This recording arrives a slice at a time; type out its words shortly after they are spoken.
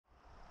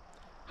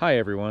Hi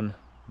everyone,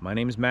 my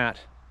name's Matt,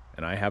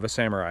 and I have a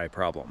Samurai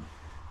problem.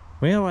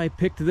 Well, I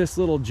picked this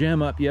little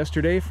gem up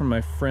yesterday from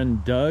my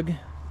friend Doug.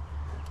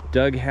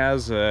 Doug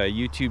has a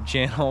YouTube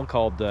channel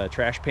called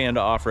Trash Panda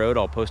Off Road.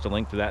 I'll post a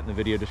link to that in the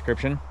video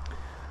description.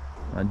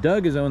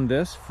 Doug has owned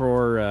this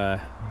for,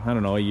 I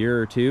don't know, a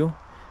year or two.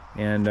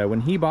 And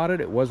when he bought it,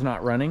 it was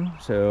not running.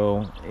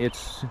 So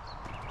it's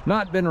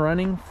not been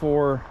running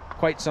for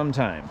quite some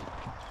time.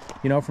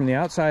 You know, from the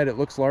outside, it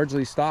looks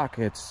largely stock.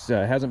 It's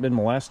hasn't been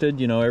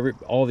molested. You know,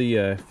 all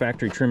the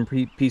factory trim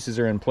pieces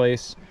are in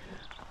place.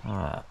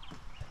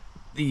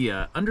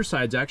 The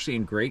underside's actually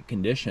in great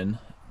condition.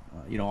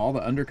 You know, all the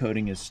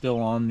undercoating is still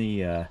on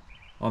the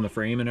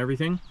frame and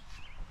everything.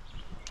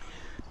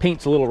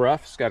 Paint's a little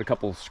rough. It's got a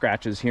couple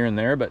scratches here and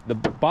there, but the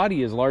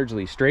body is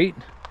largely straight.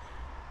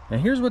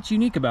 And here's what's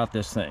unique about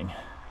this thing.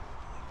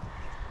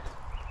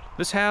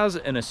 This has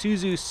an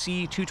Isuzu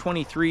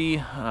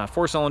C223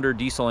 four-cylinder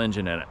diesel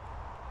engine in it.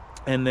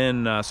 And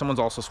then someone's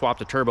also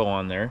swapped a turbo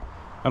on there.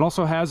 It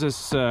also has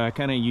this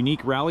kind of unique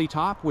rally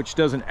top, which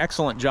does an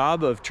excellent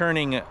job of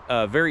turning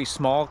a very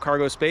small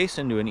cargo space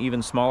into an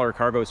even smaller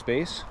cargo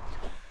space.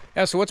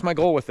 Yeah, so what's my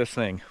goal with this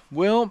thing?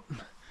 Well,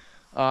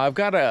 I've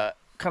got a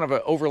kind of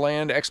an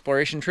overland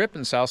exploration trip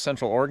in South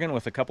Central Oregon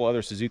with a couple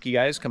other Suzuki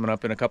guys coming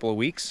up in a couple of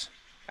weeks.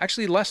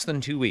 Actually, less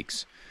than 2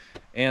 weeks.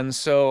 And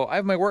so I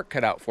have my work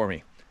cut out for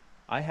me.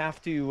 I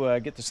have to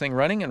get this thing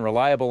running and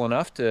reliable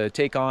enough to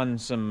take on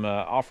some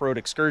off-road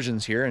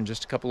excursions here in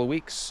just a couple of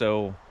weeks.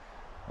 So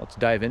let's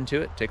dive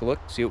into it, take a look,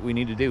 see what we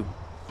need to do.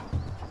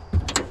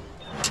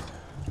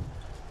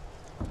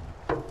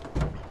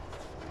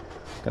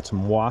 Got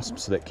some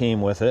wasps that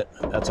came with it.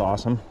 That's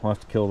awesome. We'll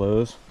have to kill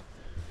those.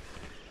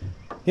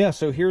 Yeah,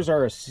 so here's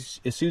our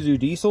Isuzu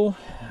Diesel.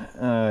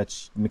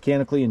 It's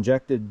mechanically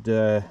injected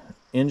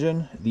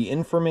engine. The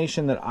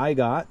information that I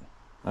got,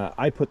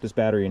 I put this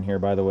battery in here,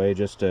 by the way,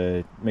 just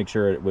to make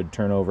sure it would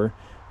turn over.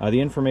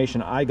 The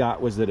information I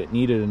got was that it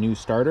needed a new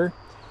starter,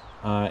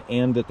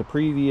 and that the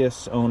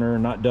previous owner,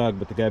 not Doug,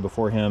 but the guy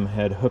before him,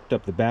 had hooked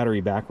up the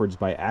battery backwards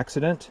by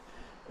accident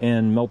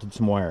and melted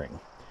some wiring.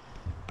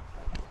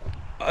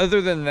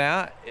 Other than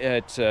that,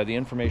 the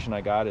information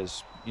I got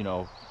is, you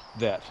know,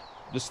 that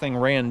this thing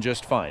ran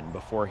just fine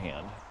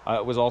beforehand.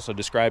 It was also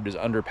described as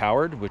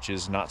underpowered, which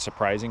is not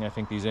surprising. I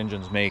think these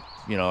engines make,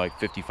 you know, like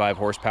 55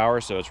 horsepower,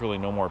 so it's really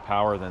no more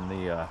power than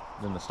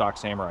the stock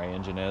Samurai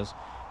engine is.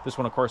 This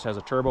one, of course, has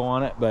a turbo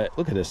on it, but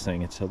look at this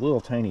thing. It's a little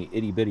tiny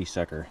itty-bitty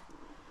sucker.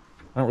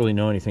 I don't really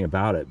know anything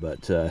about it,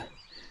 but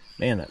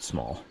man, that's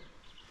small.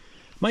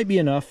 Might be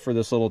enough for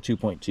this little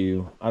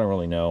 2.2. I don't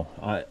really know.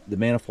 The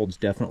manifold's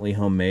definitely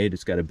homemade.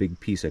 It's got a big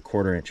piece of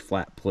 1/4-inch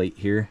flat plate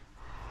here.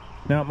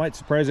 Now, it might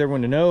surprise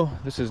everyone to know,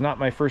 this is not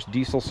my first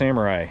diesel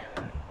Samurai.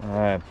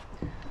 I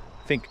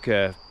think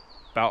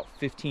about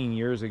 15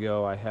 years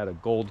ago, I had a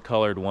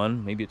gold-colored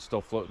one. Maybe it's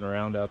still floating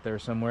around out there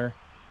somewhere.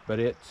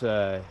 But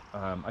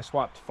I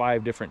swapped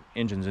 5 different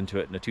engines into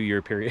it in a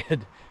 2-year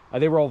period.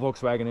 They were all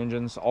Volkswagen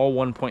engines, all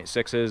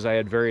 1.6s. I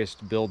had various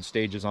build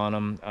stages on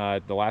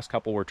them. The last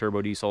couple were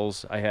turbo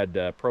diesels. I had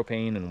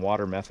propane and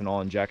water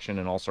methanol injection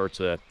and all sorts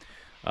of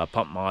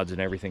pump mods and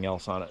everything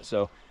else on it.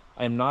 So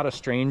I am not a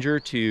stranger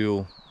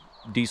to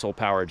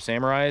diesel-powered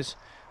Samurais,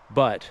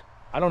 but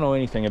I don't know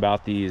anything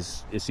about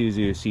these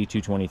Isuzu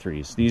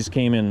C223s. These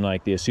came in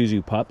like the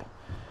Isuzu Pup.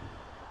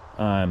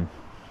 I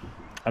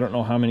don't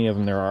know how many of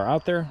them there are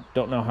out there.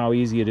 Don't know how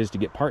easy it is to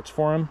get parts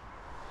for them.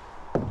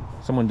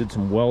 Someone did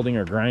some welding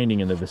or grinding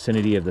in the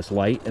vicinity of this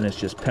light, and it's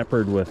just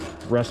peppered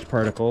with rust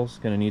particles.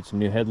 Gonna need some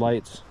new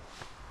headlights.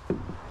 Yeah,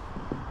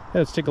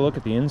 let's take a look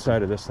at the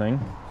inside of this thing.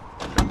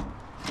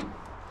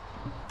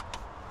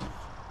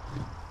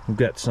 We've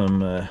got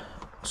some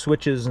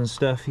switches and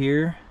stuff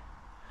here,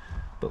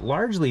 but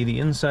largely the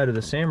inside of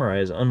the Samurai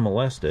is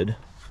unmolested.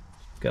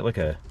 Got like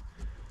this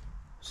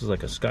is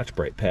like a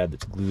Scotch-Brite pad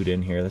that's glued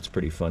in here. That's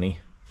pretty funny.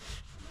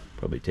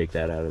 Probably take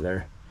that out of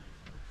there.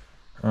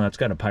 It's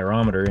got a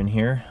pyrometer in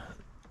here.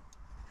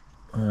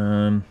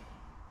 Have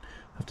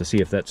to see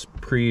if that's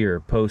pre or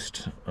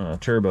post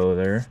turbo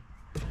there.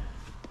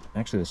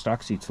 Actually, the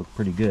stock seats look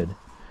pretty good.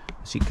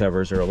 The seat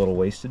covers are a little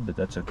wasted, but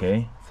that's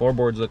okay.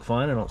 Floorboards look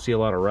fine. I don't see a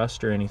lot of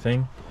rust or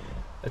anything.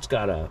 It's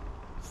got a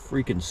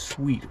freaking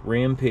sweet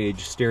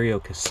Rampage stereo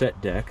cassette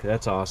deck.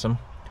 That's awesome.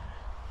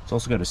 It's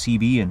also got a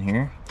CB in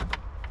here.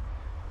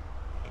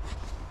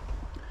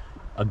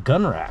 A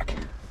gun rack.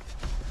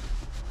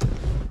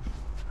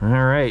 All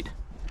right,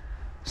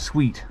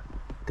 sweet.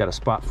 Got a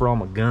spot for all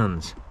my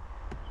guns.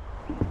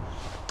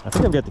 I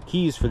think I've got the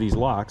keys for these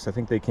locks. I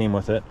think they came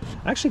with it.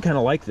 I actually kind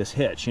of like this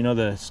hitch. You know,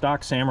 the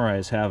stock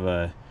Samurais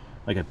have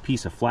like a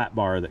piece of flat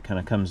bar that kind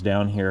of comes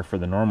down here for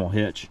the normal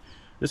hitch.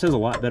 This has a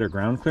lot better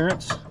ground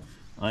clearance,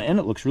 and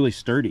it looks really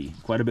sturdy,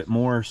 quite a bit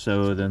more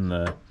so than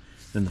the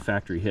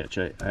factory hitch.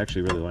 I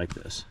actually really like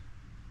this.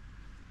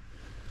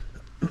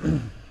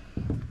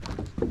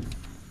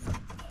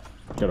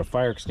 Got a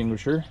fire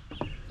extinguisher.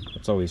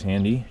 That's always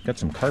handy. Got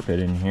some carpet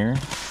in here.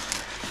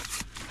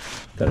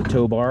 Got a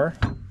tow bar,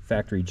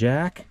 factory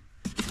jack.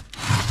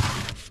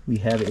 We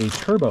have a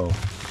turbo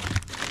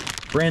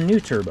Brand new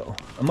turbo,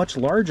 a much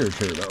larger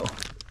turbo.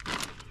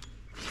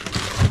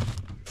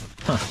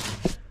 Huh.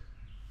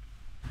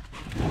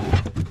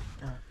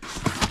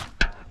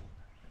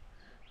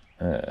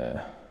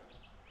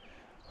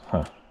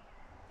 Huh.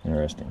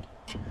 Interesting.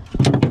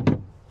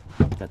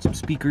 Got some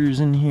speakers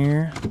in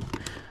here.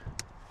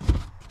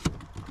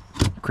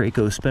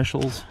 Kraco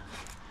specials.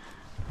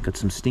 Got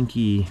some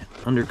stinky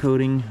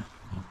undercoating.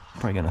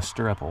 Probably gonna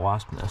stir up a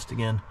wasp nest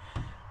again.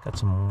 Got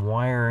some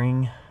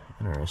wiring.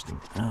 Interesting.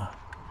 Oh.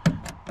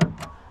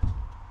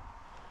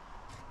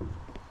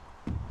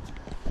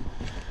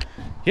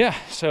 Yeah,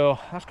 so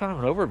that's kind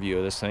of an overview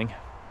of this thing.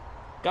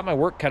 Got my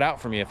work cut out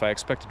for me if I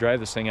expect to drive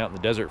this thing out in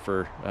the desert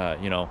for,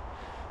 you know,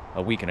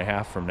 a week and a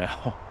half from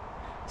now.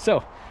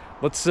 So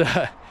let's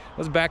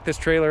back this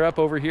trailer up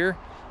over here,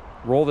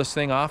 roll this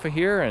thing off of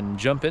here, and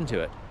jump into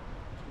it.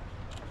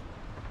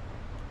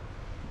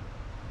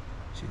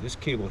 See, this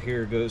cable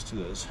here goes to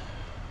those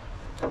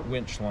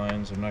winch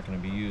lines I'm not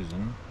going to be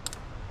using.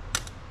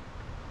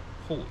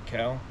 Holy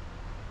cow.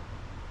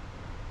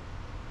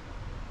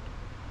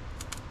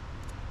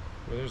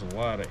 Well, there's a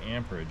lot of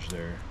amperage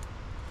there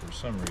for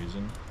some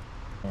reason.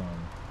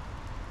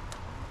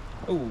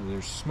 Oh,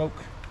 there's smoke.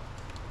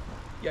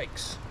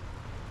 Yikes.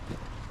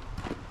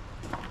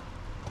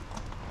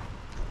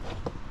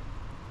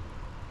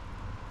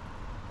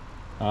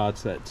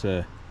 It's that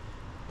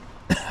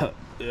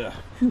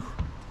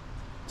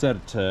it's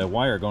that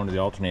wire going to the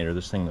alternator,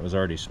 this thing that was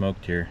already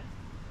smoked here.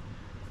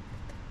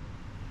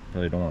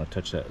 Really don't want to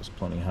touch that, it's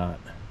plenty hot.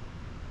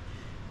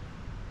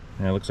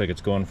 And it looks like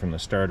it's going from the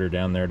starter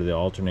down there to the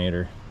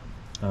alternator.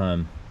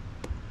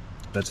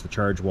 That's the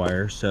charge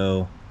wire,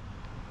 so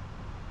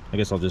I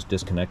guess I'll just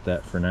disconnect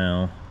that for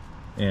now,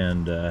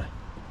 and yeah,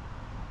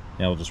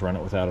 we'll just run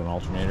it without an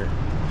alternator.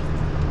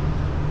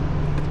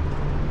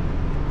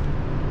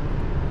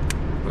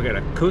 We got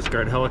a Coast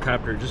Guard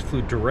helicopter just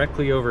flew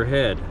directly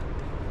overhead,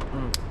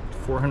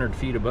 400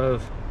 feet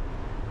above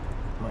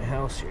my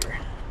house here.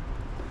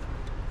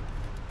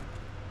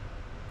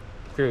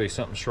 Clearly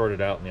something shorted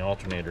out in the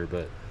alternator,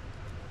 but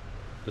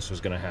this was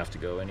going to have to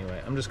go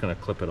anyway. I'm just going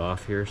to clip it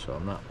off here so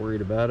I'm not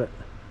worried about it.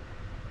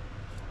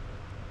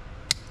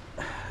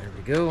 There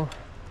we go.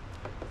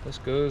 This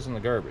goes in the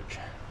garbage.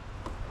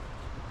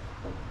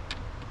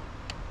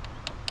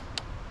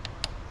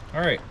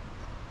 Alright,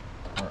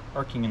 our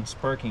arcing and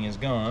sparking is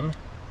gone.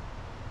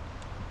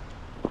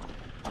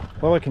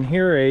 Well, I can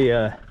hear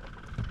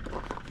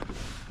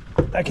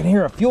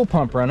a fuel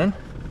pump running,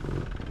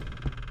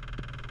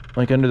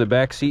 like under the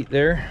back seat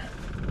there.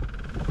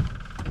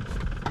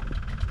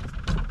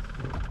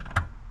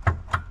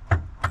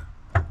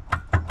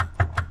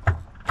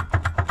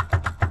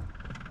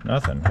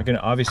 Nothing.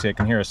 Obviously I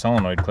can hear a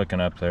solenoid clicking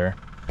up there.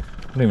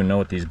 I don't even know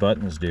what these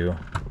buttons do.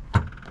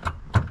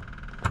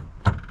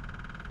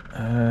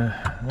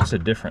 That's a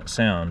different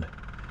sound.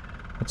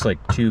 It's like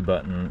two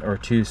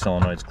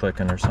solenoids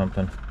clicking or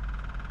something.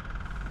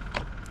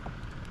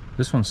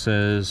 This one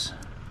says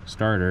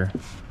starter,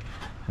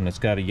 and it's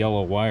got a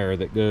yellow wire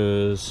that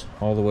goes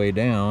all the way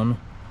down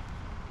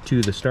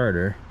to the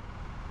starter.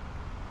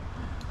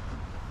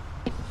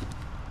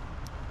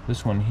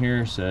 This one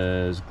here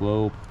says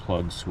glow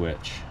plug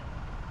switch,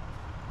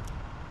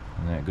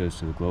 and that goes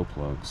to the glow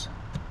plugs.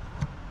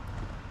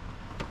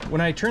 When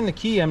I turn the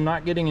key, I'm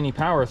not getting any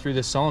power through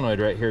this solenoid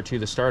right here to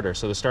the starter,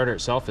 so the starter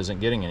itself isn't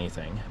getting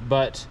anything.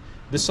 But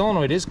the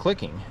solenoid is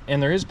clicking,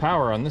 and there is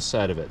power on this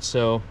side of it.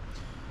 So,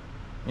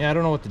 yeah, I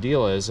don't know what the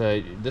deal is.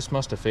 This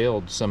must have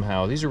failed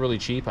somehow. These are really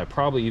cheap. I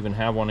probably even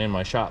have one in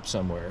my shop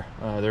somewhere.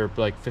 They're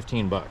like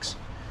 15 bucks.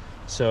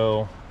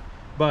 So,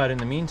 but in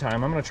the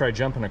meantime, I'm going to try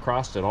jumping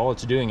across it. All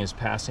it's doing is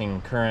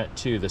passing current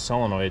to the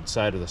solenoid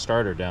side of the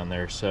starter down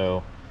there,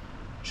 so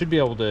should be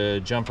able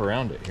to jump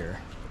around it here.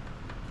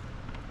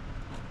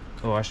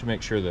 Oh, I should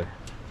make sure the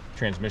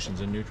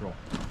transmission's in neutral.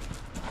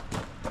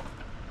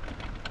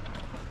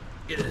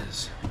 It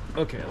is.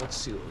 Okay, let's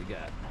see what we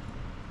got.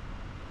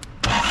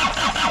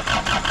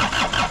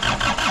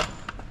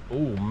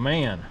 Oh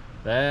man,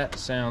 that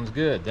sounds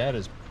good. That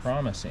is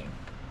promising.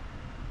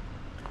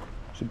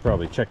 Should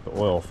probably check the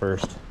oil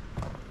first.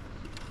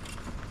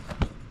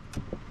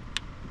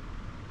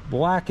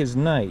 Black as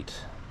night,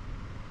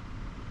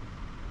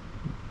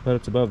 but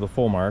it's above the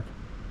full mark.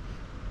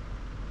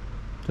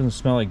 Doesn't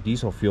smell like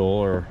diesel fuel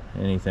or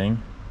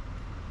anything.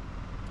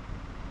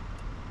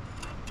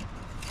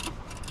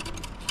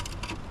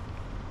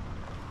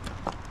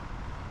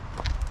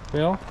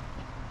 Well,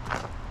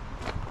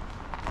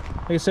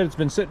 like I said, it's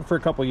been sitting for a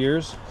couple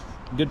years.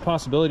 Good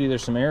possibility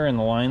there's some air in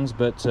the lines,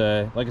 but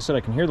like I said, I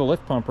can hear the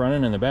lift pump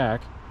running in the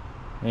back,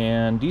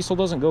 and diesel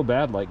doesn't go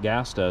bad like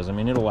gas does. I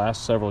mean, it'll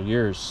last several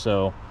years.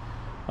 So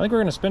I think we're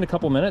going to spend a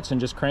couple minutes and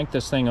just crank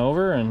this thing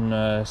over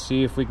and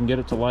see if we can get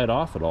it to light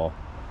off at all.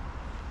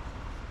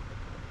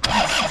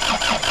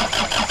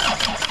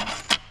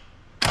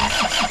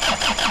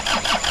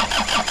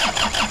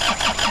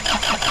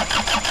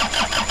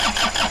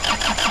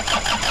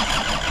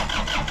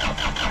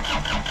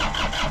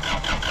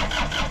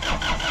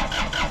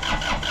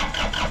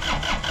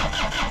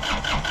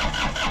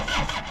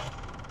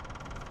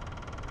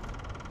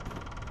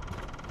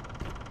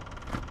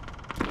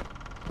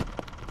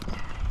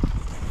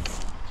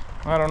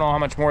 I don't know how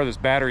much more this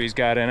battery's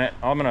got in it.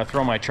 I'm gonna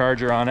throw my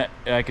charger on it.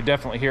 I could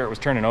definitely hear it was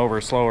turning over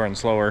slower and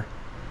slower.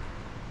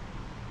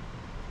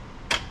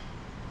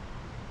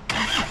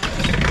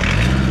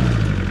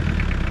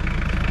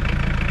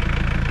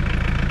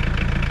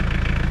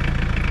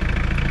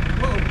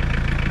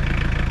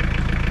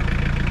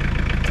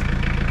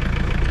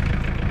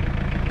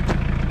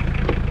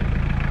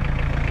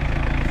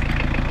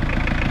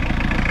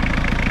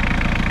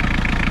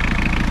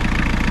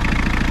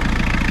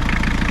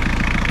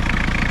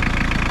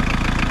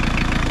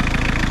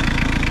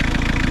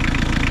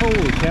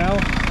 Holy cow.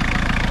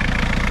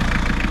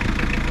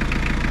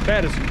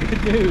 That is some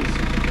good news.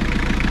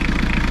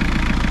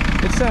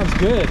 It sounds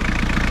good.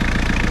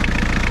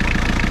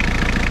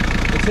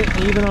 It's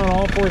hitting even on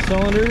all 4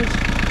 cylinders.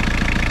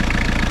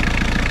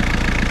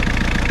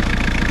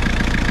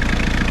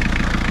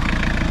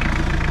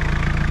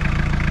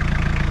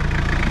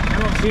 I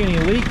don't see any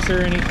leaks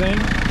or anything.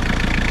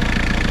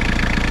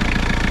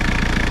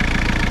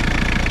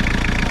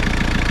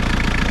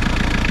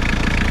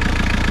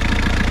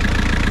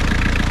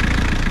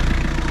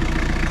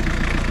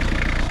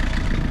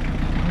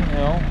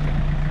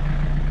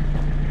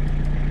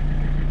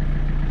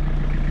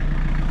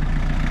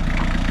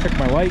 Check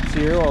my lights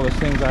here while this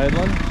thing's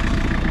idling.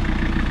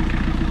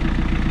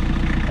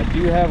 I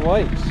do have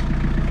lights.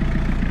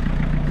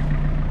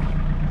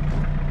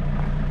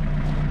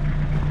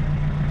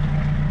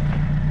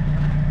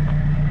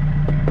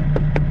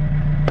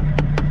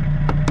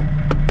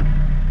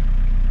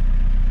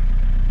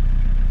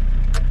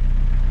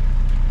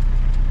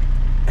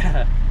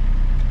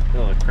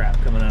 Oh crap,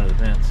 coming out of the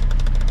vents.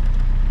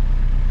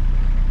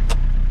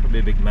 Probably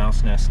a big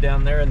mouse nest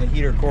down there in the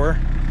heater core.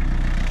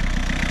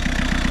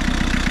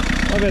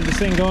 I've had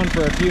this thing going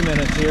for a few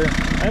minutes here.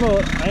 I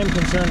am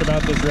concerned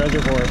about this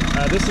reservoir.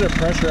 This is a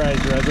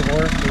pressurized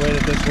reservoir, the way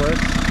that this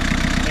works.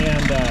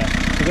 And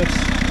it's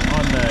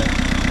on the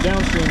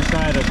downstream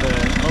side of the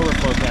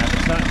overflow cap.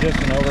 It's not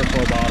just an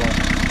overflow bottle.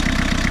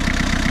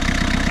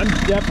 I'm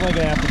definitely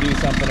going to have to do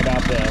something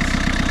about this.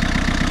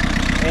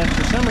 And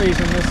for some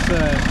reason, this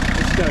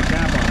has got a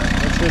cap on it.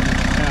 It shouldn't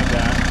have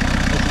that.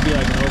 It should be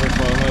like an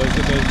overflow hose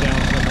that goes down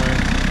somewhere.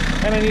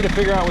 And I need to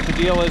figure out what the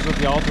deal is with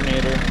the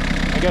alternator.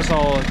 I guess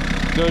I'll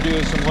go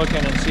do some looking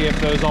and see if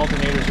those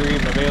alternators are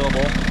even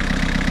available.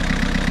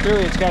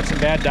 Clearly it's got some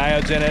bad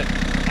diodes in it.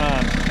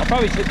 I'll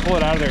probably pull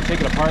it out of there,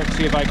 take it apart, and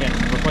see if I can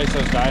replace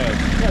those diodes.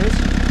 Yeah,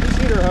 these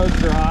heater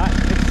hoses are hot.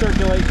 It's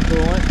circulating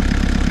coolant.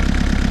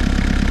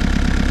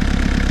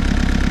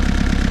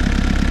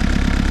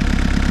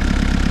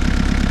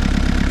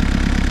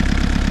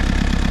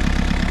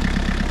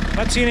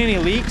 Not seeing any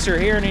leaks or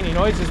hearing any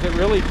noises that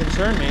really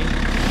concern me.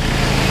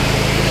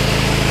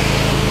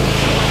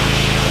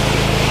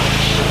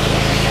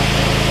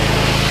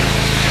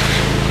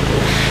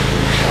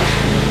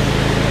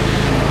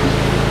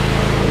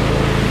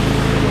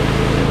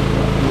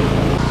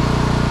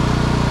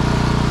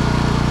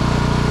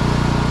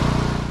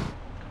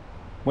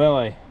 Well,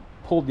 I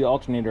pulled the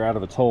alternator out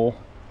of its hole.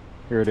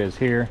 Here it is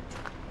here.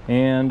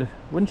 And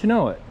wouldn't you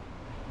know it,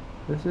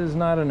 this is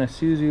not an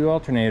Isuzu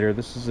alternator.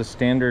 This is a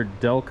standard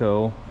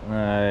Delco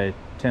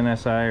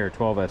 10SI or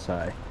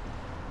 12SI.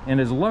 And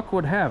as luck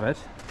would have it,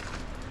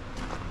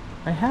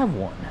 I have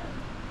one.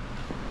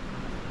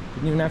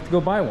 Didn't even have to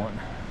go buy one.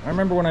 I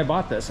remember when I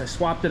bought this, I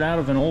swapped it out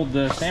of an old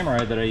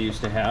Samurai that I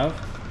used to have.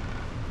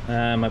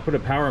 I put a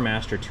Power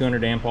Master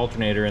 200 amp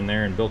alternator in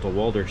there and built a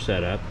welder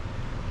setup.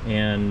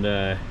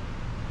 And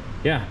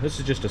yeah, this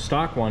is just a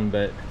stock one,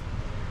 but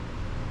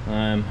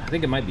I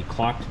think it might be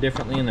clocked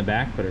differently in the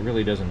back, but it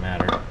really doesn't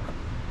matter.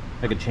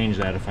 I could change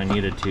that if I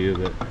needed to,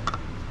 but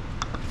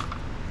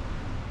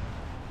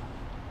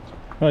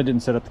well, I didn't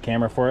set up the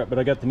camera for it, but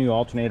I got the new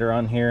alternator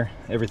on here,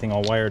 everything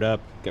all wired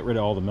up, get rid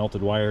of all the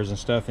melted wires and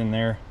stuff in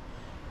there.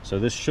 So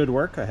this should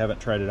work. I haven't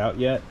tried it out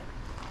yet.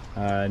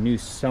 New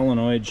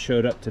solenoid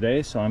showed up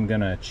today, so I'm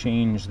gonna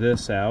change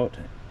this out.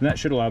 And that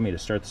should allow me to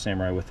start the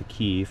Samurai with the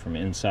key from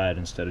inside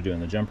instead of doing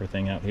the jumper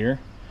thing out here.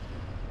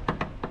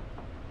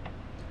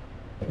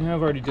 And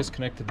I've already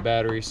disconnected the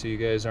battery so you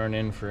guys aren't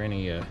in for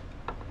any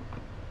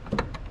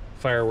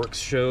fireworks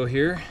show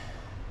here.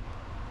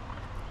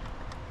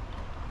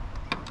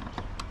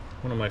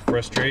 One of my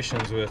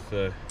frustrations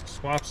with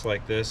swaps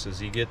like this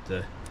is you get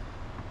the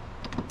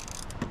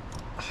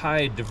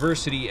high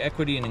diversity,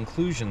 equity, and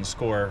inclusion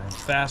score of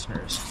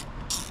fasteners.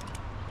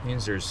 It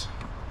means there's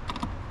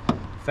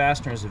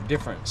fasteners of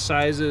different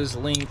sizes,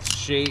 lengths,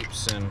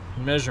 shapes, and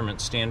measurement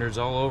standards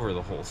all over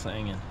the whole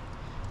thing, and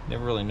you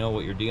never really know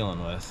what you're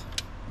dealing with.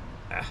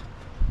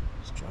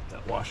 Just drop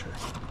that washer.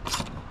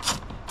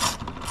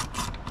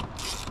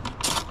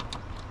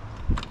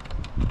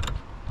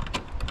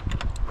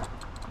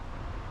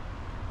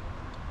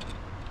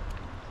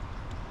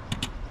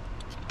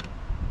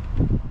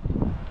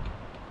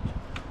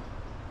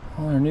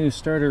 All our new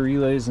starter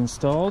relays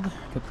installed.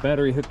 Got the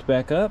battery hooked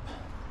back up.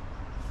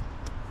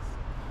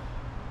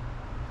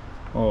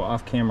 Oh,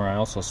 off camera I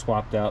also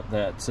swapped out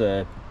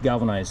that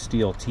galvanized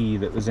steel T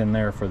that was in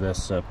there for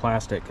this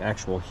plastic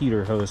actual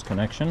heater hose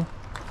connection.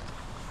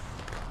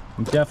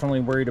 I'm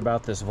definitely worried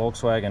about this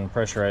Volkswagen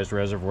pressurized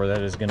reservoir.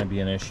 That is going to be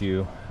an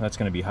issue. That's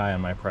going to be high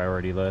on my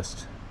priority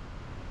list.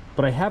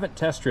 But I haven't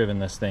test driven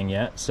this thing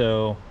yet,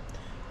 so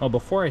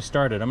before I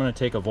start it, I'm going to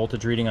take a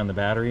voltage reading on the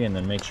battery and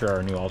then make sure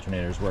our new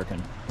alternator is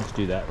working. Let's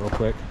do that real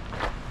quick.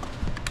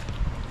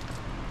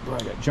 Oh, I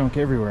got junk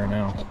everywhere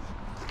now.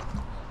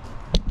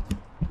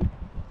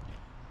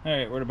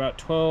 Alright, we're at about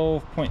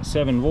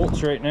 12.7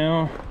 volts right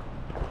now.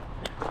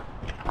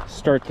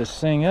 Start this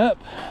thing up,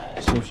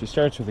 see if she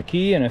starts with a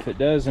key, and if it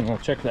does, then we'll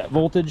check that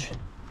voltage.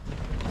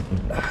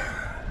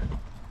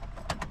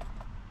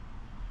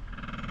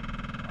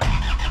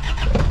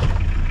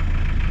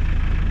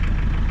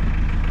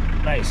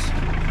 Nice.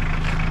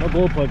 No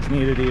glow plugs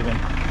needed even.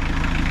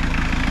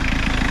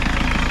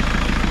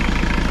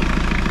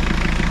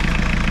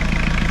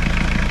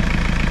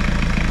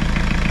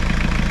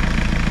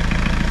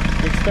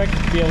 We expect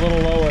it to be a little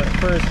lower at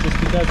first just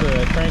because of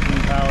the cranking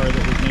power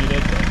that was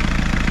needed.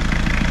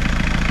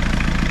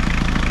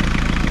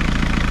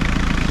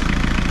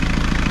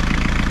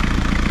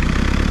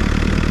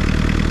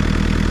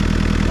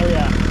 Oh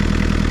yeah.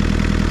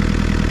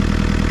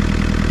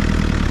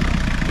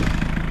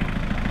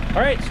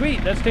 Alright,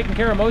 sweet. That's taking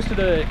care of most of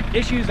the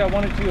issues I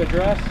wanted to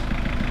address,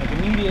 like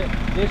immediate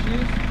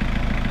issues.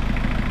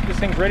 This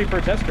thing's ready for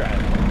a test drive.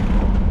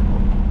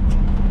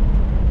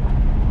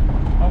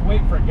 I'll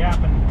wait for a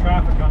gap in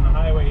traffic on the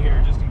highway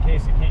here just in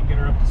case I can't get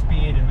her up to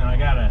speed, and then I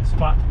got a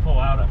spot to pull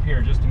out up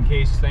here just in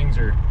case things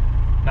are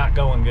not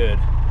going good.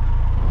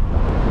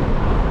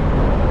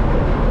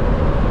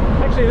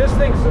 Actually, this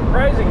thing's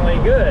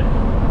surprisingly good.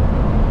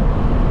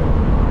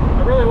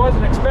 I really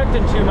wasn't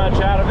expecting too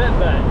much out of it,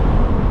 but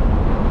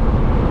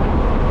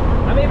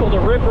I'm able to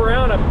rip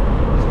around.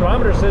 The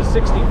speedometer says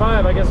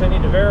 65. I guess I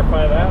need to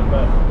verify that,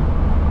 but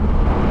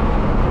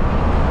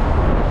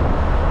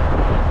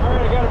all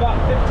right, I got about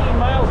 15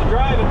 miles of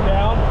driving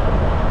down.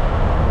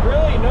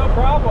 Really no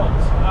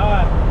problems.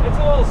 It's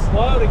a little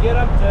slow to get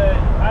up to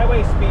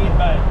highway speed,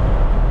 but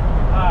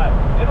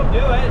it'll do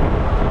it.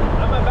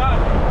 I'm about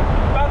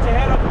to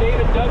head up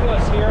David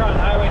Douglas here on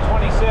Highway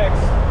 26.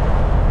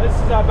 This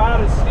is about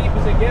as steep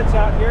as it gets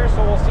out here,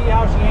 so we'll see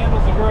how she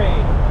handles the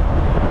grade.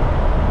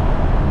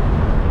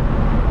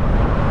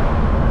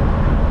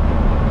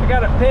 I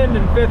got it pinned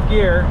in 5th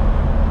gear.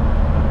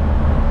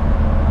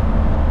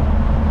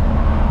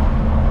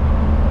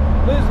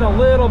 Losing a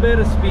little bit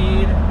of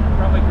speed,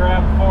 probably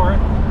grab 4th.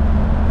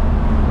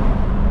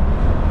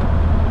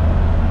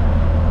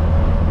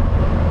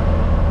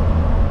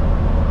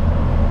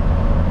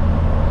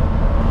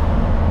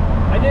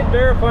 I did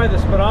verify the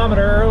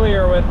speedometer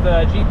earlier with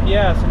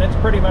GPS, and it's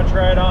pretty much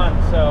right on.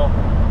 So,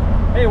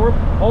 hey, we're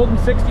holding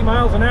 60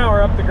 miles an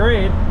hour up the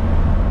grade.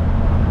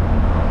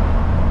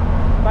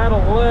 About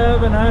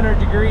 1100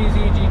 degrees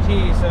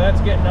EGT, so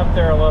that's getting up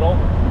there a little.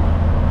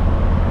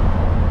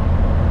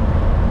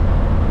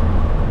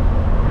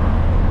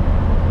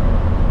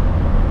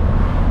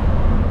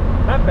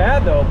 Not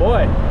bad though,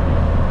 boy.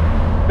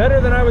 Better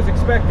than I was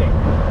expecting.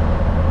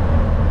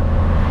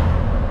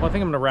 Well, I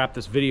think I'm gonna wrap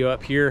this video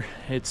up here.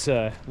 It's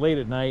late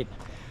at night.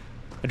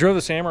 I drove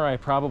the Samurai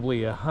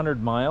probably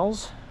 100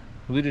 miles.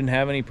 Really didn't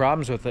have any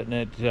problems with it, and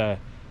it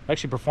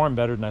actually performed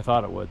better than I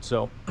thought it would.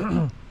 So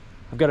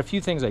I've got a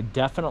few things I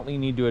definitely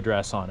need to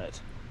address on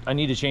it. I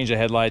need to change the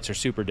headlights, are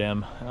super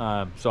dim,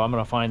 so I'm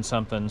gonna find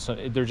something. So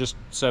they're just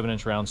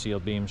 7-inch round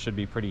sealed beams, should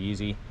be pretty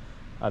easy.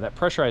 That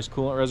pressurized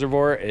coolant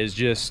reservoir is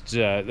just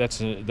that's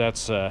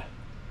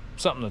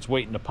something that's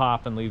waiting to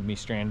pop and leave me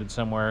stranded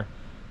somewhere.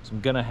 So I'm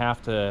gonna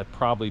have to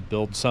probably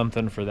build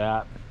something for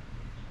that.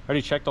 I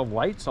already checked all the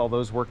lights, all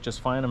those work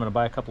just fine. I'm gonna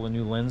buy a couple of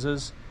new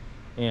lenses,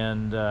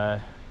 and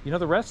you know,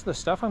 the rest of the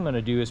stuff I'm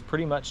gonna do is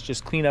pretty much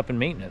just clean up and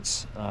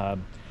maintenance.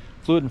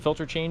 Fluid and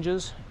filter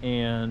changes,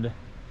 and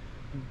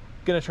I'm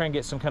gonna try and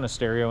get some kind of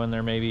stereo in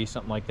there, maybe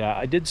something like that.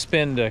 I did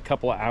spend a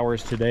couple of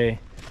hours today.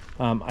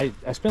 I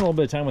spent a little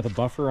bit of time with a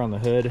buffer on the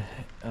hood.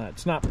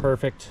 It's not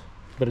perfect,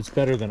 but it's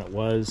better than it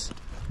was.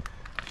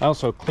 I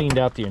also cleaned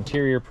out the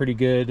interior pretty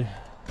good,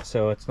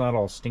 so it's not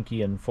all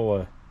stinky and full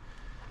of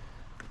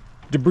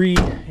debris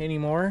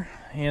anymore.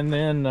 And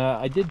then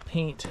I did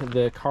paint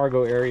the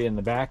cargo area in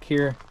the back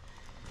here,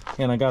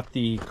 and I got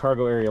the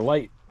cargo area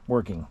light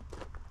working.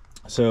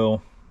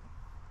 So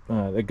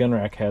the gun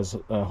rack has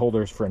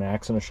holders for an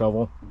axe and a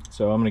shovel,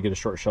 so I'm gonna get a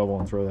short shovel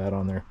and throw that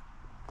on there.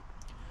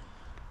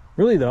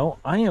 Really though,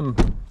 I am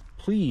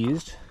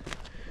pleased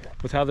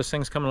with how this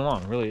thing's coming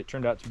along. Really, it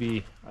turned out to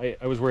be,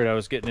 I was worried I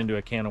was getting into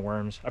a can of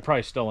worms. I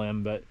probably still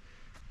am, but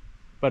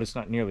it's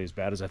not nearly as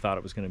bad as I thought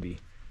it was going to be.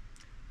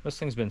 This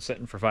thing's been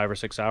sitting for 5 or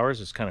 6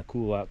 hours. It's kind of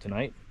cool out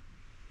tonight.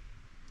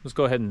 Let's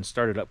go ahead and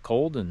start it up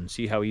cold and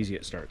see how easy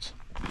it starts.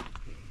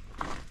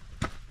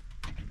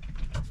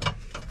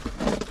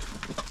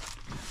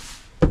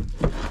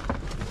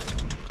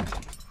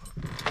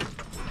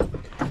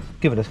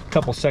 Give it a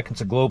couple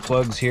seconds of glow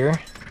plugs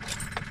here.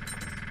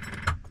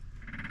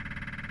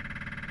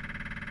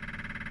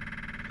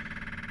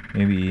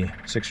 Maybe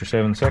 6 or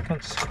 7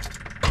 seconds.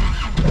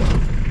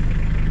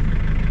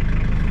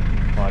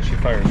 Wow, she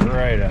fires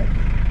right up.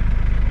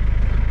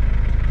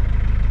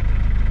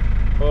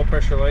 Oil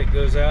pressure light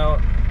goes out.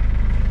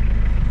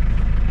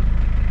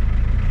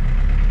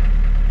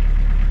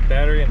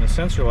 Battery and the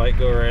sensor light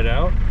go right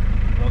out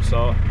once the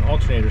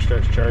alternator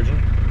starts charging.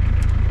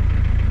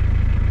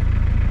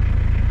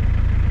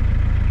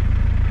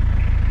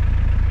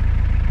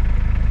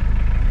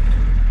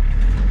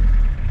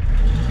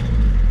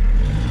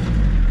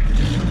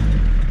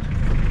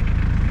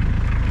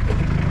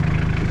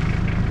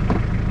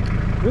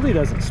 Really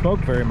doesn't smoke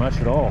very much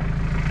at all.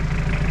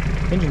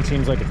 Engine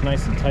seems like it's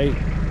nice and tight.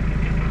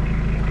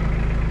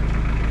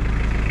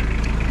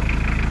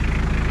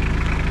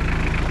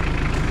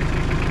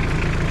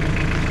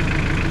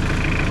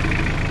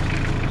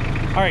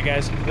 Alright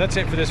guys, that's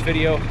it for this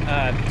video.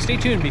 Stay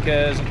tuned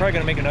because I'm probably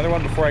going to make another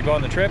one before I go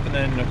on the trip, and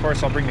then of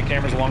course I'll bring the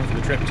cameras along for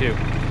the trip too.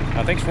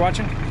 Thanks for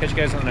watching. Catch you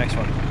guys on the next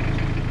one.